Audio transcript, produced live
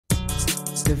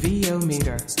The VO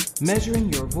Meter,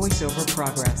 measuring your voiceover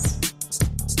progress.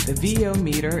 The VO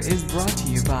Meter is brought to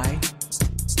you by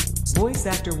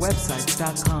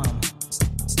VoiceActorWebsites.com,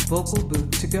 Vocal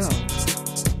Booth To Go,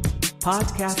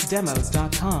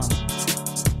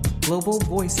 PodcastDemos.com, Global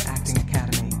Voice Acting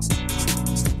Academy,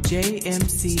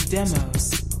 JMC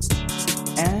Demos,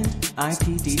 and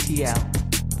IPDTL.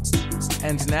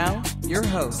 And now, your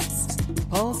hosts,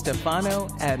 Paul Stefano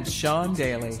and Sean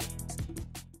Daly.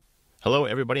 Hello,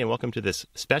 everybody, and welcome to this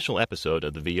special episode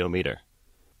of the VO Meter.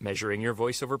 Measuring your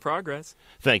voiceover progress.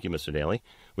 Thank you, Mr. Daly.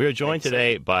 We are joined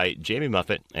today by Jamie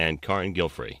Muffet and Carin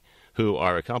Gilfry, who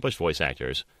are accomplished voice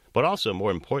actors, but also,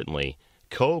 more importantly,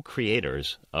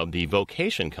 co-creators of the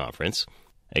VOcation Conference,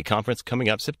 a conference coming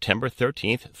up September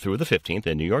 13th through the 15th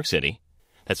in New York City.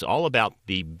 That's all about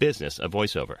the business of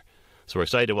voiceover. So we're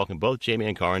excited to welcome both Jamie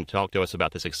and Carin to talk to us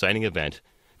about this exciting event.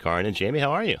 Carin and Jamie,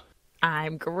 how are you?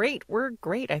 I'm great. We're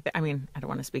great. I mean, I don't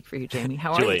want to speak for you, Jamie.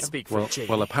 How are you? Speak for Jamie.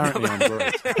 Well, apparently I'm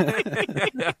great.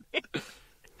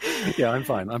 Yeah, I'm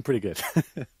fine. I'm pretty good.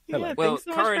 Hello. Yeah, Well, thanks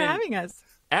so Carin much for and- having us.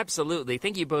 Absolutely.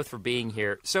 Thank you both for being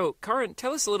here. So, Carin,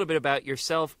 tell us a little bit about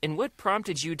yourself and what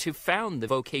prompted you to found the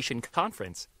VOcation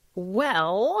Conference.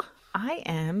 Well, I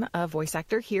am a voice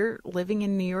actor here living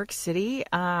in New York City.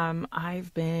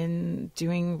 I've been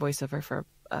doing voiceover for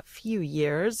a few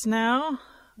years now.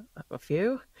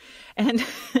 And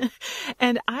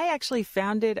and I actually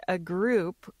founded a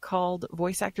group called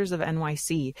Voice Actors of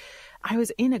NYC. I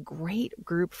was in a great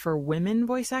group for women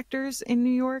voice actors in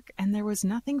New York, and there was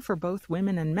nothing for both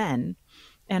women and men.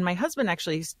 And my husband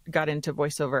actually got into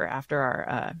voiceover after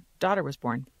our daughter was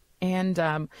born.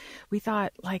 And we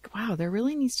thought, like, wow, there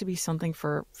really needs to be something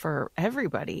for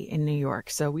everybody in New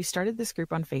York. So we started this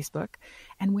group on Facebook,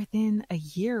 and within a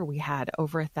year, we had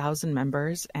over 1,000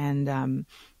 members, and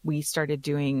we started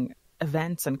doing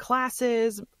events and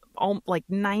classes. Like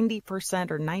 90%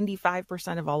 or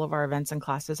 95% of all of our events and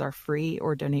classes are free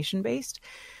or donation-based.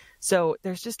 So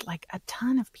there's just like a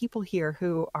ton of people here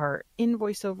who are in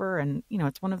voiceover, and, you know,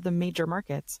 it's one of the major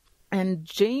markets. And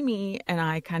Jamie and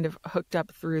I kind of hooked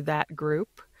up through that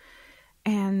group.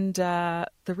 And the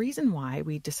reason why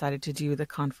we decided to do the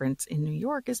conference in New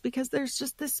York is because there's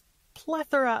just this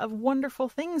plethora of wonderful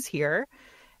things here.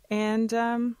 And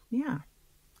yeah,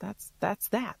 that's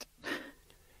that.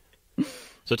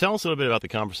 So tell us a little bit about the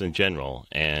conference in general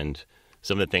and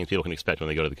some of the things people can expect when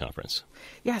they go to the conference.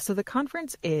 Yeah, so the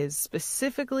conference is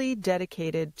specifically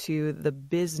dedicated to the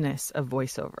business of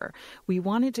voiceover. We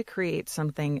wanted to create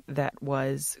something that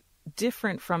was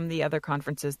different from the other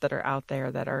conferences that are out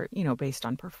there that are, you know, based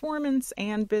on performance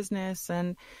and business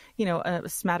and, you know, a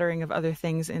smattering of other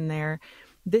things in there.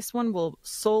 This one will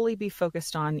solely be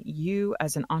focused on you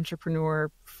as an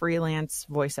entrepreneur, freelance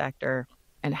voice actor,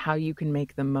 and how you can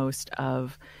make the most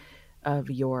of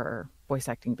your voice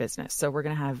acting business. So we're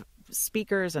going to have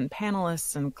speakers and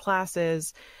panelists and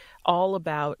classes all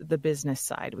about the business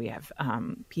side. We have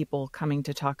people coming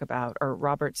to talk about, or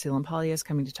Robert Cilampaglia is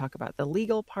coming to talk about the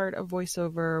legal part of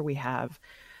voiceover. We have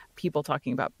people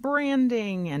talking about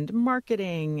branding and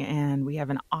marketing, and we have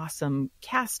an awesome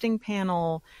casting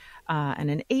panel and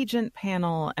an agent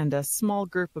panel and a small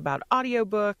group about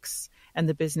audiobooks and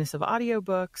the business of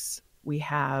audiobooks. We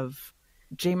have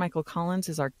J. Michael Collins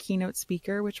is our keynote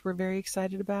speaker, which we're very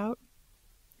excited about.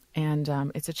 And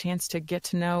it's a chance to get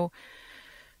to know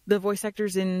the voice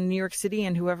actors in New York City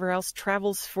and whoever else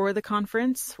travels for the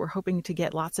conference. We're hoping to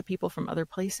get lots of people from other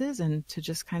places and to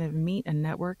just kind of meet and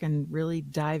network and really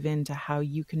dive into how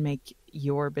you can make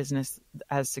your business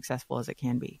as successful as it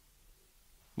can be.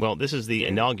 Well, this is the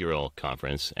inaugural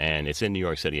conference, and it's in New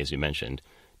York City, as you mentioned.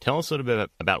 Tell us a little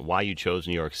bit about why you chose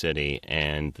New York City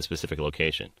and the specific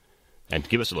location. And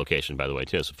give us a location, by the way,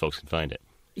 too, so folks can find it.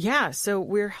 Yeah, so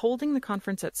we're holding the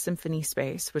conference at Symphony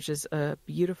Space, which is a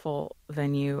beautiful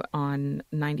venue on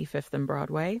 95th and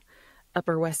Broadway,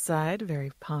 Upper West Side,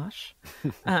 very posh.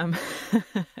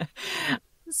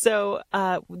 So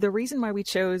the reason why we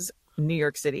chose New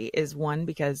York City is, one,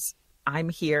 because I'm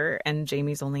here and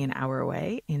Jamie's only an hour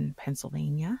away in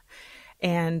Pennsylvania.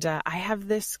 And I have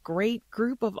this great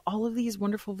group of all of these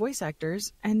wonderful voice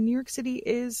actors. And New York City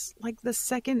is like the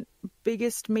second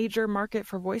biggest major market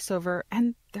for voiceover.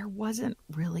 And there wasn't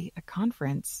really a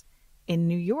conference in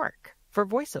New York for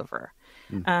voiceover.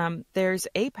 There's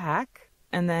APAC.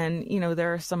 And then, you know,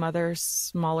 there are some other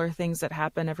smaller things that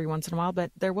happen every once in a while. But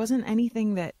there wasn't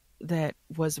anything that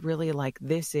was really like,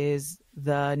 this is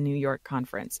the New York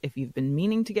conference. If you've been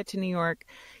meaning to get to New York,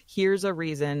 here's a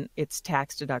reason. It's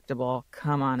tax deductible.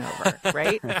 Come on over,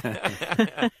 right?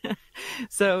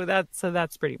 So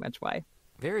that's pretty much why.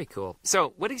 Very cool.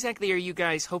 So what exactly are you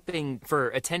guys hoping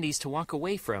for attendees to walk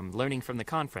away from learning from the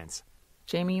conference?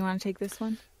 Jamie, you want to take this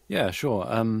one? Yeah, sure.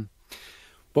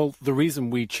 Well, the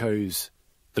reason we chose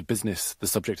the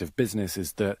subject of business,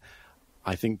 is that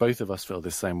I think both of us feel the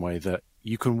same way, that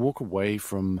you can walk away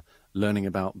from learning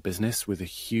about business with a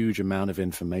huge amount of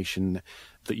information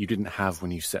that you didn't have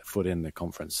when you set foot in the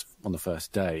conference on the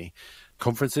first day.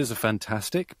 Conferences are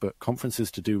fantastic, but conferences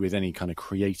to do with any kind of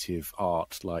creative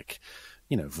art, like,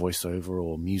 voiceover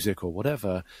or music or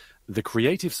whatever, the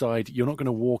creative side, you're not going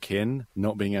to walk in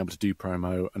not being able to do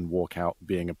promo and walk out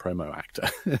being a promo actor.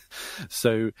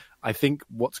 So I think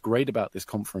what's great about this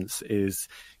conference is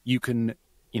you can,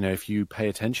 if you pay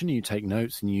attention, you take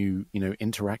notes and you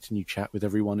interact and you chat with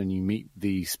everyone and you meet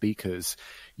the speakers,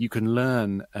 you can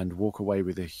learn and walk away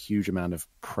with a huge amount of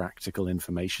practical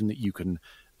information that you can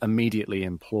immediately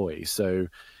employ. So,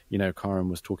 Carin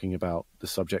was talking about the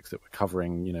subjects that we're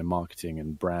covering, marketing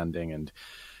and branding and,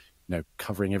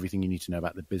 covering everything you need to know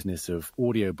about the business of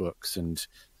audiobooks. And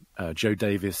Joe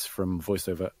Davis from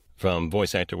VoiceOver. From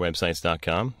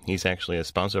voiceactorwebsites.com. He's actually a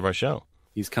sponsor of our show.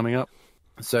 He's coming up.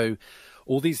 So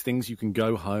all these things you can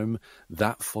go home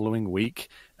that following week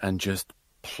and just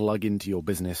plug into your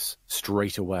business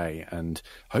straight away and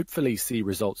hopefully see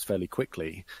results fairly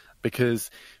quickly, because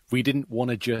we didn't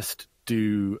want to just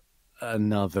do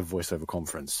another voiceover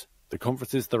conference. The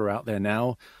conferences that are out there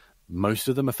now, most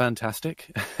of them are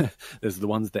fantastic. There's the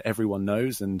ones that everyone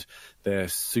knows and they're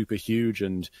super huge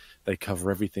and they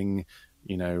cover everything,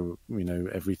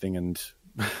 everything and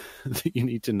that you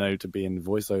need to know to be in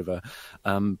voiceover.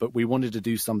 But we wanted to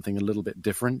do something a little bit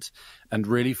different and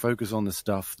really focus on the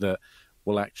stuff that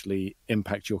will actually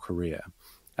impact your career.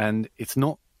 And it's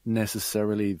not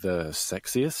necessarily the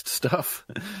sexiest stuff,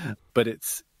 but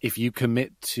it's, if you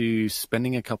commit to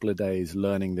spending a couple of days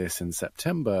learning this in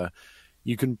September,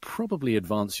 you can probably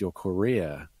advance your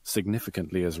career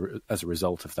significantly as a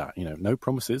result of that. No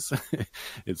promises.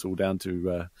 It's all down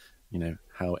to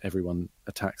how everyone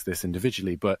attacks this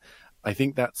individually. But I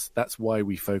think that's why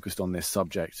we focused on this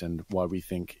subject and why we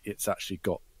think it's actually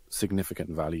got significant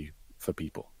value for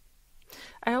people.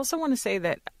 I also want to say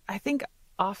that I think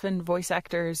often voice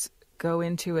actors go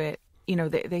into it,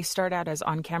 they start out as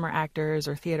on-camera actors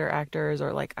or theater actors,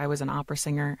 or like I was an opera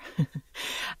singer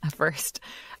at first.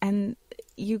 And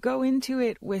you go into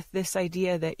it with this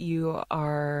idea that you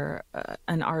are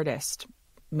an artist,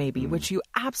 maybe, which you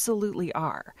absolutely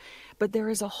are. But there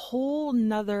is a whole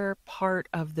nother part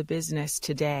of the business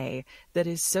today that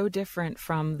is so different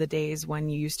from the days when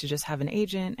you used to just have an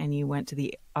agent and you went to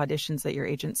the auditions that your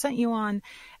agent sent you on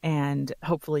and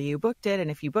hopefully you booked it.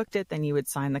 And if you booked it, then you would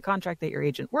sign the contract that your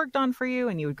agent worked on for you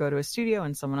and you would go to a studio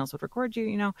and someone else would record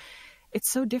you. It's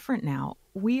so different now.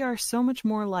 We are so much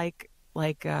more like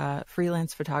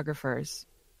freelance photographers,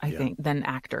 I think, than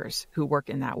actors who work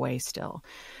in that way still.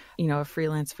 A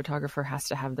freelance photographer has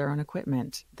to have their own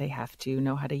equipment. They have to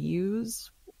know how to use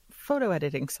photo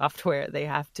editing software. They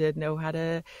have to know how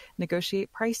to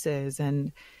negotiate prices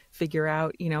and figure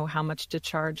out, how much to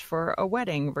charge for a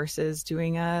wedding versus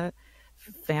doing a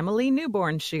family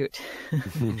newborn shoot.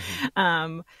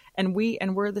 And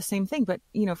we're the same thing, but,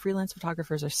 freelance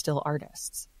photographers are still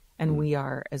artists, and we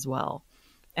are as well.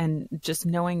 And just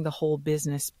knowing the whole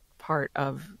business part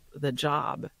of the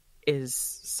job is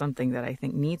something that I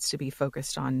think needs to be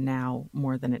focused on now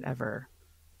more than it ever,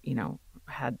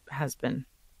 has been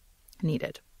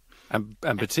needed. And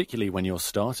particularly when you're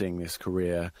starting this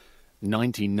career,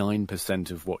 99%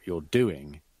 of what you're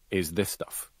doing is this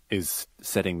stuff, is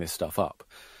setting this stuff up.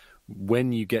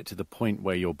 When you get to the point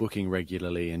where you're booking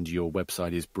regularly and your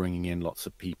website is bringing in lots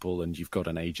of people and you've got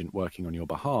an agent working on your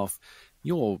behalf,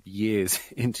 you're years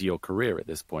into your career at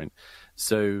this point.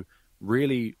 So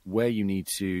really where you need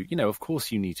to, of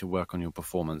course you need to work on your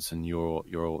performance and your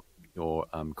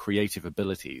creative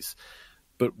abilities.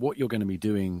 But what you're going to be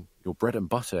doing, your bread and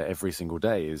butter every single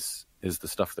day is the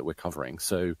stuff that we're covering.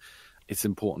 So it's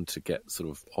important to get sort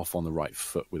of off on the right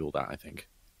foot with all that, I think.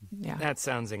 Yeah. That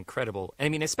sounds incredible. I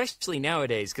mean, especially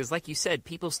nowadays, because like you said,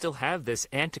 people still have this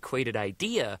antiquated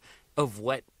idea of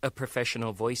what a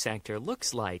professional voice actor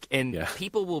looks like. And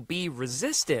people will be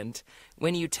resistant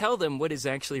when you tell them what is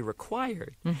actually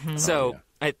required. Mm-hmm. So,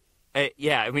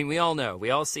 I mean, we all know.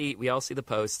 We all see the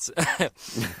posts.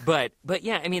 but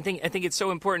yeah, I mean, I think it's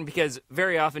so important because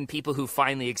very often people who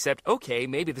finally accept, okay,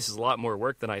 maybe this is a lot more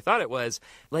work than I thought it was,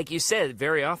 like you said,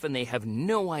 very often they have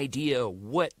no idea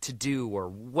what to do or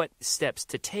what steps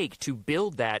to take to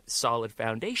build that solid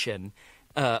foundation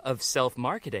of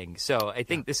self-marketing. So I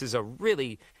think this is a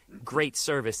really great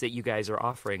service that you guys are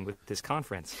offering with this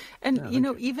conference. And,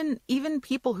 even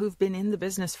people who've been in the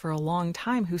business for a long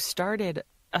time who started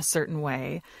a certain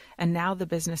way and now the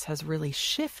business has really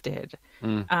shifted,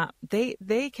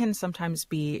 they can sometimes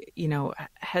be,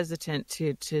 hesitant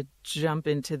to jump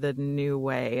into the new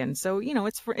way. And so,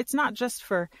 it's not just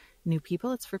for new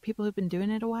people, it's for people who've been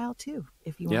doing it a while too,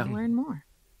 if you want to learn more.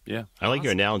 Yeah. I like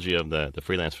your analogy of the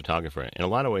freelance photographer. In a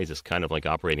lot of ways, it's kind of like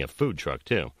operating a food truck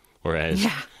too. Whereas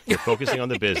you're focusing on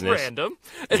the business, random.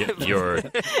 You're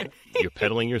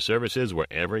peddling your services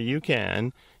wherever you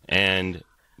can, and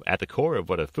at the core of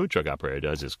what a food truck operator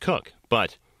does is cook.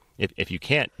 But if you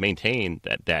can't maintain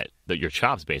that your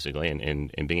chops basically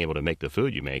and being able to make the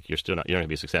food you make, you're not going to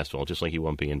be successful. Just like you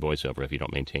won't be in voiceover if you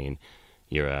don't maintain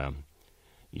your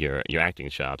acting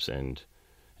chops and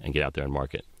get out there and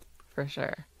market. For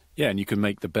sure. Yeah, and you can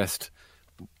make the best,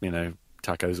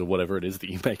 tacos or whatever it is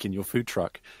that you make in your food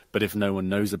truck. But if no one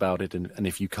knows about it, and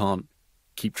if you can't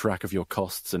keep track of your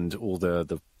costs and all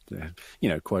the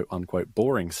quote unquote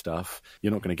boring stuff,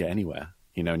 you're not going to get anywhere.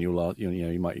 And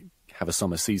you might have a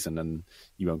summer season and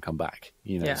you won't come back.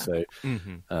 So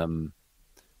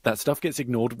that stuff gets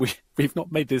ignored. We've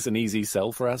not made this an easy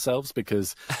sell for ourselves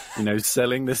because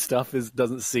selling this stuff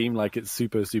doesn't seem like it's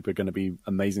super going to be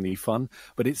amazingly fun.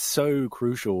 But it's so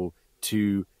crucial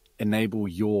to enable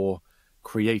your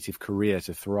creative career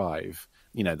to thrive.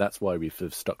 That's why we've sort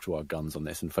of stuck to our guns on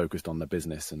this and focused on the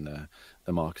business and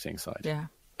the marketing side. Yeah.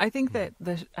 I think that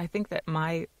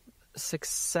my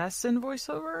success in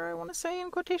voiceover, I want to say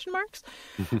in quotation marks,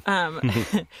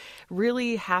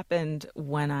 really happened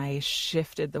when I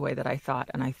shifted the way that I thought,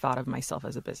 and I thought of myself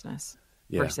as a business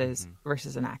versus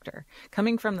an actor.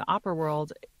 Coming from the opera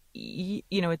world,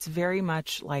 it's very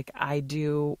much like I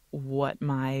do what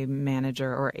my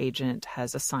manager or agent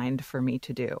has assigned for me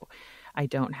to do. I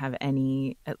don't have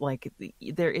any,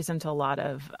 there isn't a lot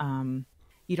of,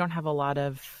 you don't have a lot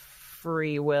of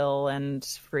free will and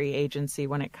free agency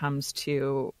when it comes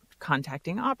to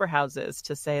contacting opera houses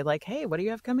to say hey, what do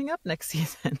you have coming up next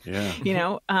season?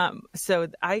 So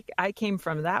I came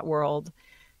from that world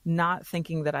not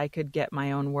thinking that I could get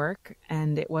my own work.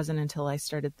 And it wasn't until I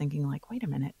started thinking wait a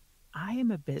minute, I am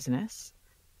a business.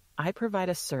 I provide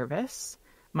a service.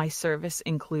 My service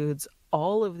includes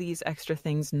all of these extra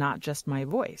things, not just my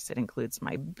voice. It includes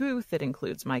my booth. It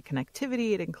includes my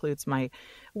connectivity. It includes my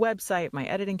website, my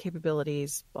editing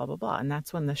capabilities, blah, blah, blah. And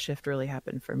that's when the shift really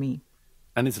happened for me.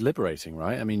 And it's liberating,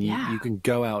 right? I mean, you can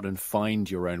go out and find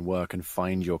your own work and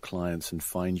find your clients and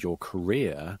find your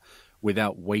career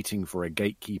without waiting for a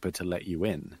gatekeeper to let you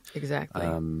in. Exactly.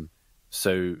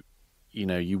 So,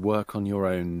 you work on your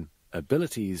own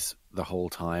abilities the whole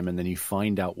time, and then you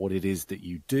find out what it is that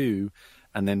you do.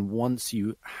 And then once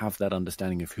you have that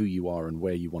understanding of who you are and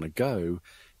where you want to go,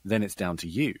 then it's down to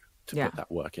you to put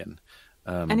that work in.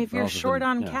 And if you're short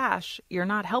on cash, you're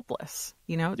not helpless.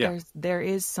 There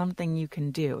is something you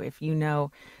can do. If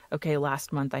okay,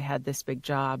 last month I had this big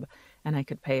job and I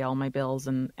could pay all my bills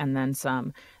and then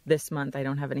some. This month I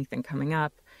don't have anything coming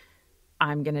up.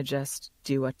 I'm going to just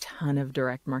do a ton of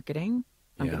direct marketing.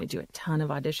 I'm going to do a ton of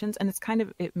auditions. And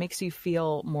it makes you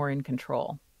feel more in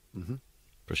control. Mm-hmm.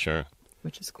 For sure.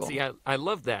 Which is cool. See, I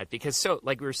love that because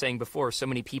like we were saying before, so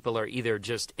many people are either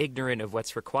just ignorant of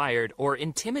what's required or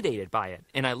intimidated by it.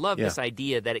 And I love this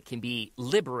idea that it can be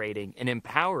liberating and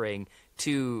empowering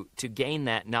to gain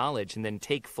that knowledge and then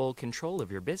take full control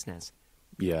of your business.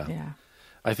 Yeah.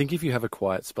 I think if you have a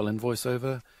quiet spell in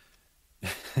voiceover,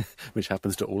 which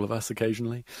happens to all of us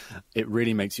occasionally, it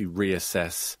really makes you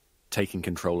reassess taking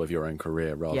control of your own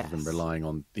career rather than relying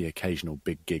on the occasional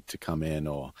big gig to come in,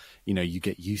 or you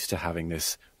get used to having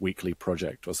this weekly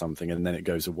project or something and then it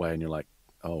goes away and you're like,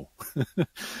 oh.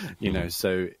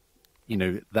 So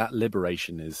that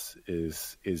liberation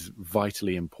is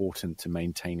vitally important to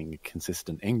maintaining a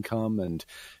consistent income and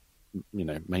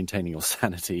maintaining your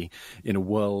sanity in a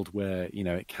world where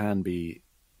it can be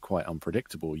quite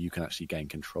unpredictable. You can actually gain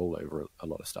control over a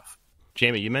lot of stuff.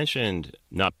 Jamie, you mentioned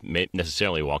not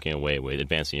necessarily walking away with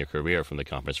advancing your career from the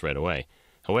conference right away.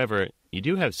 However, you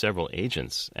do have several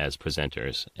agents as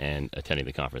presenters and attending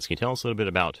the conference. Can you tell us a little bit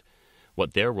about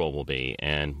what their role will be,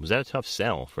 and was that a tough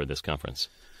sell for this conference?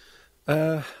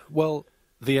 Well,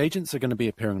 the agents are going to be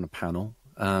appearing on a panel,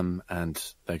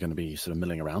 and they're going to be sort of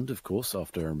milling around, of course,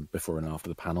 before and after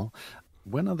the panel.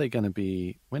 When are they going to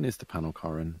be? When is the panel,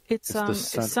 Carin? It's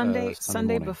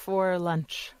Sunday before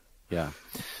lunch. Yeah,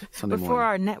 Sunday before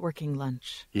morning. our networking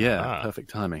lunch. Yeah, perfect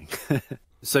timing.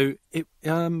 So it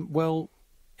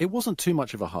wasn't too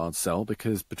much of a hard sell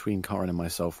because between Carin and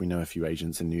myself, we know a few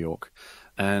agents in New York,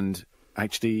 and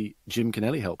actually, Jim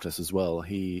Kennelly helped us as well.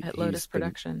 At Lotus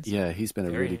Productions. Yeah, he's been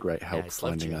a really great help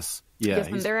finding us. Yeah, yes,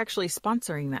 and they're actually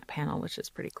sponsoring that panel, which is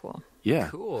pretty cool. Yeah,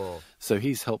 cool. So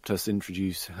he's helped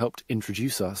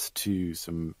introduce us to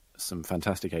some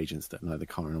fantastic agents that neither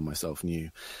Carin or myself knew.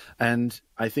 And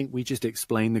I think we just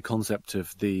explained the concept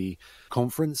of the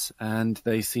conference, and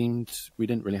we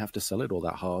didn't really have to sell it all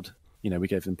that hard. We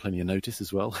gave them plenty of notice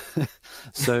as well.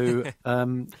 So,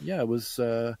 it was,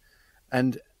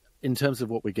 and in terms of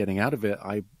what we're getting out of it,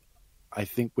 I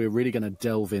think we're really going to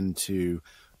delve into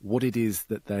what it is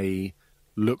that they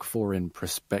look for in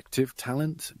prospective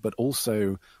talent, but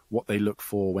also what they look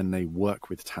for when they work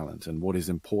with talent and what is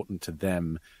important to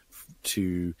them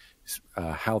to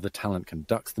how the talent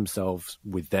conducts themselves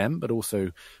with them, but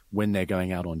also when they're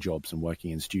going out on jobs and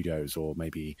working in studios or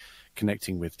maybe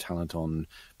connecting with talent on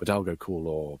Bidalgo Call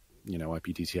or,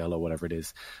 IPTTL or whatever it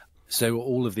is. So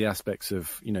all of the aspects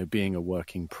of, being a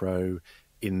working pro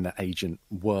in the agent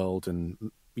world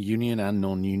and union and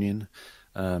non-union,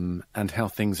 and how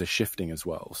things are shifting as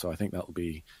well. So I think that'll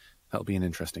be an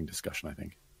interesting discussion, I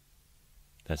think.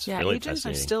 That's really agents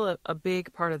are still a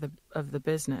big part of the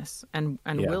business and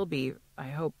will be, I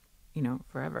hope,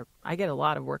 forever. I get a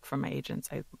lot of work from my agents.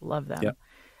 I love them. Yep.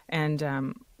 And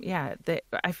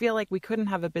I feel like we couldn't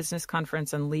have a business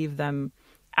conference and leave them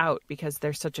out because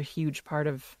they're such a huge part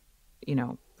of,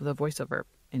 the voiceover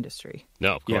industry.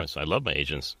 No, of course. I love my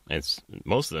agents.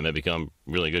 Most of them have become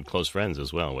really good close friends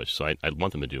as well, so I'd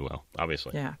want them to do well,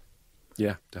 obviously. Yeah.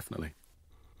 Yeah, definitely.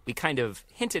 We kind of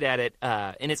hinted at it,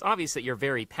 and it's obvious that you're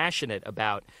very passionate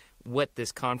about what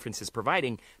this conference is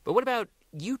providing. But what about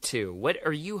you two? What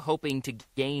are you hoping to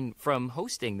gain from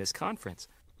hosting this conference?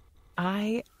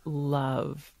 I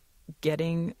love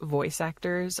getting voice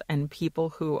actors and people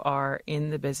who are in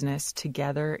the business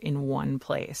together in one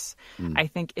place. I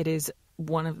think it is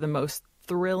one of the most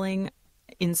thrilling,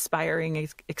 inspiring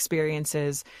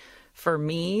experiences for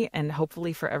me and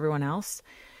hopefully for everyone else.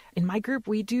 In my group,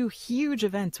 we do huge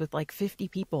events with like 50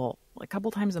 people a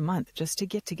couple times a month just to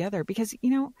get together because,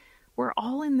 we're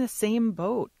all in the same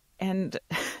boat. And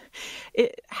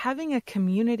having a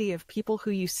community of people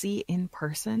who you see in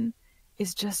person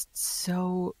is just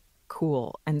so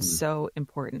cool and so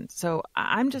important. So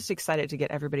I'm just excited to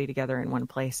get everybody together in one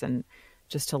place and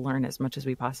just to learn as much as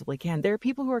we possibly can. There are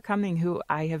people who are coming who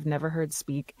I have never heard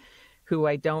speak, who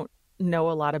I don't know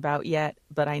a lot about yet,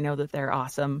 but I know that they're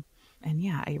awesome. And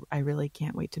I really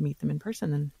can't wait to meet them in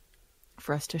person and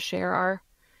for us to share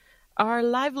our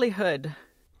livelihood.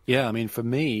 Yeah, I mean, for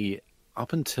me,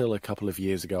 up until a couple of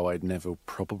years ago, I'd never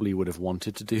probably would have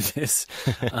wanted to do this.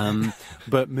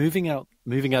 But moving out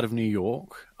of New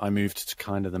York, I moved to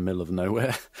kind of the middle of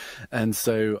nowhere. And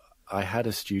so I had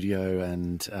a studio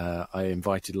and I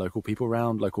invited local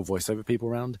voiceover people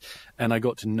around. And I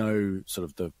got to know sort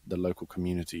of the local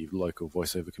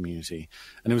voiceover community.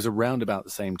 And it was around about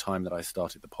the same time that I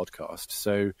started the podcast.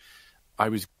 So I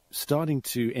was starting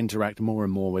to interact more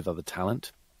and more with other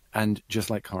talent. And just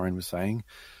like Carin was saying,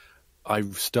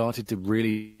 I've started to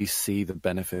really see the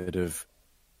benefit of,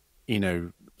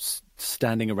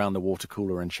 standing around the water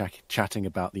cooler and chatting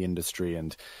about the industry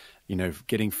and,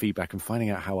 getting feedback and finding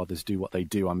out how others do what they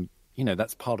do.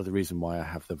 That's part of the reason why I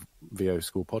have the VO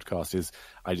School podcast is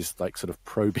I just like sort of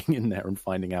probing in there and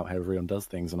finding out how everyone does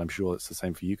things. And I'm sure it's the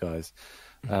same for you guys.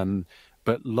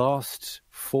 But last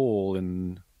fall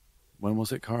when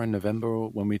was it, Carin? November,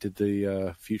 when we did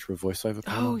the Future of Voiceover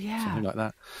panel? Oh, yeah. Something like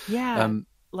that. Yeah.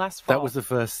 Last fall. That was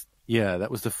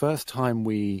the first time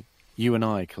you and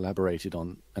I collaborated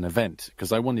on an event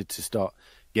because I wanted to start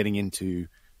getting into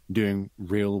doing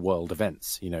real world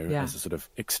events, as a sort of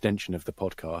extension of the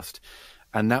podcast.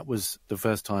 And that was the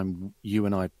first time you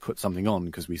and I put something on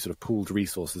because we sort of pooled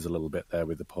resources a little bit there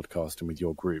with the podcast and with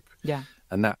your group. Yeah.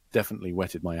 And that definitely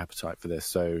whetted my appetite for this.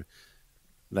 So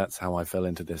that's how I fell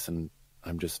into this. And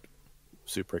I'm just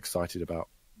super excited about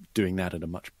doing that at a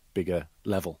much bigger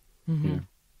level. Mm-hmm.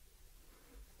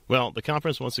 Well, the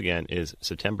conference, once again, is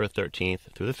September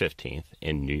 13th through the 15th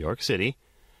in New York City.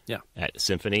 Yeah. At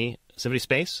Symphony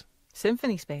Space?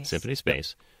 Symphony Space. Symphony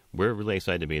Space. Yep. We're really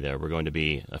excited to be there. We're going to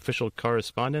be official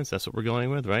correspondents. That's what we're going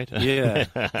with, right? Yeah.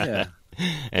 Yeah.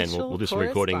 And we'll do some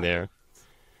recording there.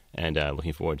 And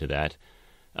looking forward to that.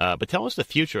 But tell us the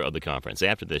future of the conference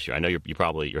after this year. I know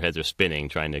your heads are spinning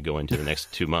trying to go into the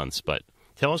next 2 months, but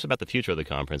tell us about the future of the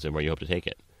conference and where you hope to take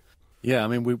it. Yeah, I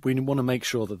mean, we want to make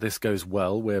sure that this goes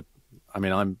well.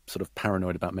 I'm sort of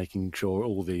paranoid about making sure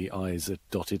all the I's are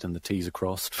dotted and the T's are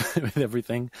crossed with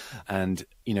everything. And,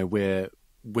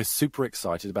 we're super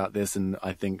excited about this. And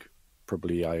I think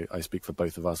probably I speak for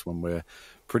both of us when we're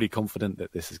pretty confident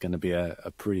that this is going to be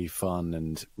a pretty fun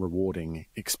and rewarding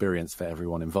experience for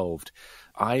everyone involved.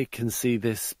 I can see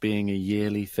this being a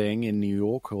yearly thing in New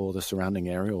York or the surrounding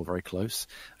area or very close,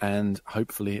 and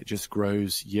hopefully it just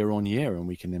grows year on year and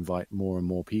we can invite more and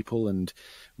more people and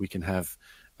we can have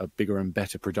a bigger and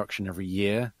better production every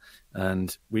year.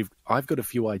 And I've got a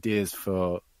few ideas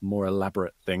for more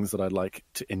elaborate things that I'd like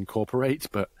to incorporate,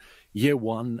 but year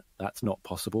one, that's not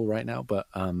possible right now. But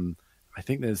I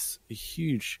think there's a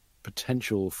huge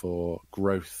potential for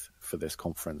growth for this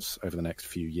conference over the next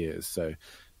few years. So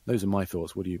those are my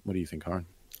thoughts. What do you think, Carin?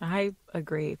 I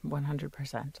agree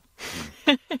 100%.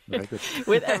 Very good.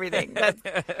 With everything.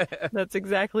 That's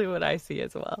exactly what I see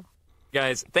as well.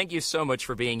 Guys, thank you so much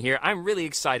for being here. I'm really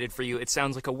excited for you. It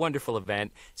sounds like a wonderful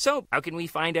event. So how can we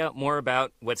find out more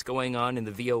about what's going on in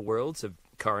the VO worlds of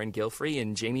Carin Gilfry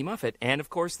and Jamie Muffet, and, of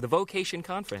course, the VOcation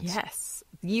Conference? Yes.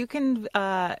 You can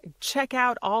check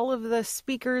out all of the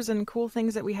speakers and cool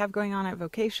things that we have going on at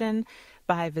VOcation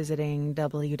by visiting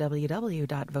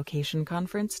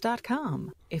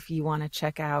www.vocationconference.com. If you want to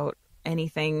check out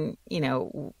anything,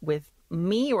 with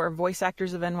me or Voice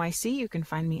Actors of NYC, you can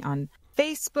find me on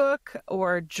Facebook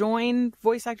or join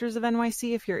Voice Actors of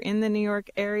NYC if you're in the New York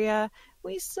area.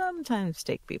 We sometimes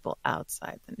take people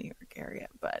outside the New York area,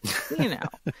 but You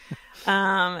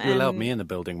allowed me in the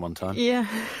building one time. Yeah,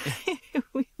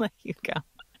 we let you go.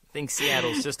 I think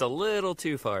Seattle's just a little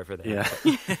too far for that. Yeah.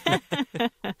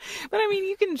 But I mean,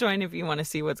 you can join if you want to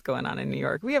see what's going on in New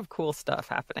York. We have cool stuff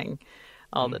happening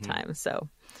all the time. So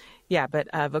yeah,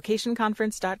 but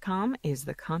VocationConference.com is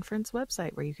the conference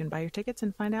website where you can buy your tickets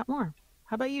and find out more.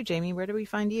 How about you, Jamie? Where do we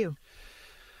find you?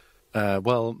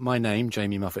 Well, my name,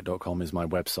 jamiemuffet.com, is my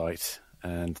website,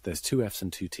 and there's 2 F's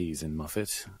and 2 T's in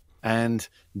Muffet. And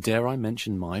dare I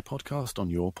mention my podcast on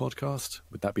your podcast?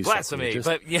 Would that be blasphemy?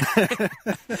 But yeah,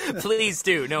 please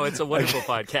do. No, it's a wonderful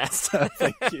podcast.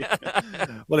 Thank you.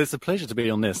 Well, it's a pleasure to be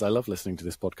on this. I love listening to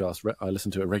this podcast. I listen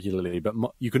to it regularly, but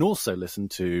you can also listen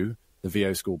to the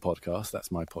VO School podcast. That's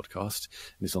my podcast,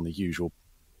 and it's on the usual,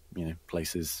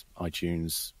 places: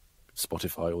 iTunes,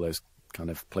 Spotify, all those kind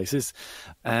of places.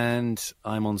 And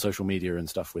I'm on social media and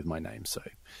stuff with my name, so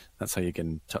that's how you get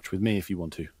in touch with me if you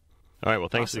want to. All right, well,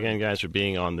 thanks again, guys, for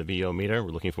being on the VO Meter.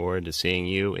 We're looking forward to seeing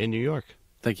you in New York.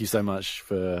 Thank you so much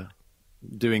for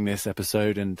doing this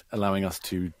episode and allowing us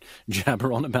to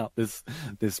jabber on about this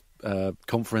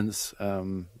conference.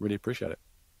 Really appreciate it.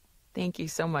 Thank you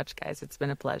so much, guys. It's been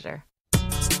a pleasure.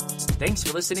 Thanks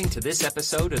for listening to this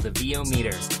episode of the VO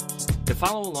Meter. To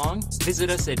follow along, visit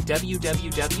us at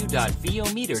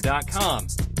www.vometer.com.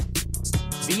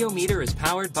 VO Meter is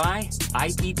powered by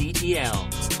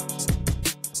IPDTL.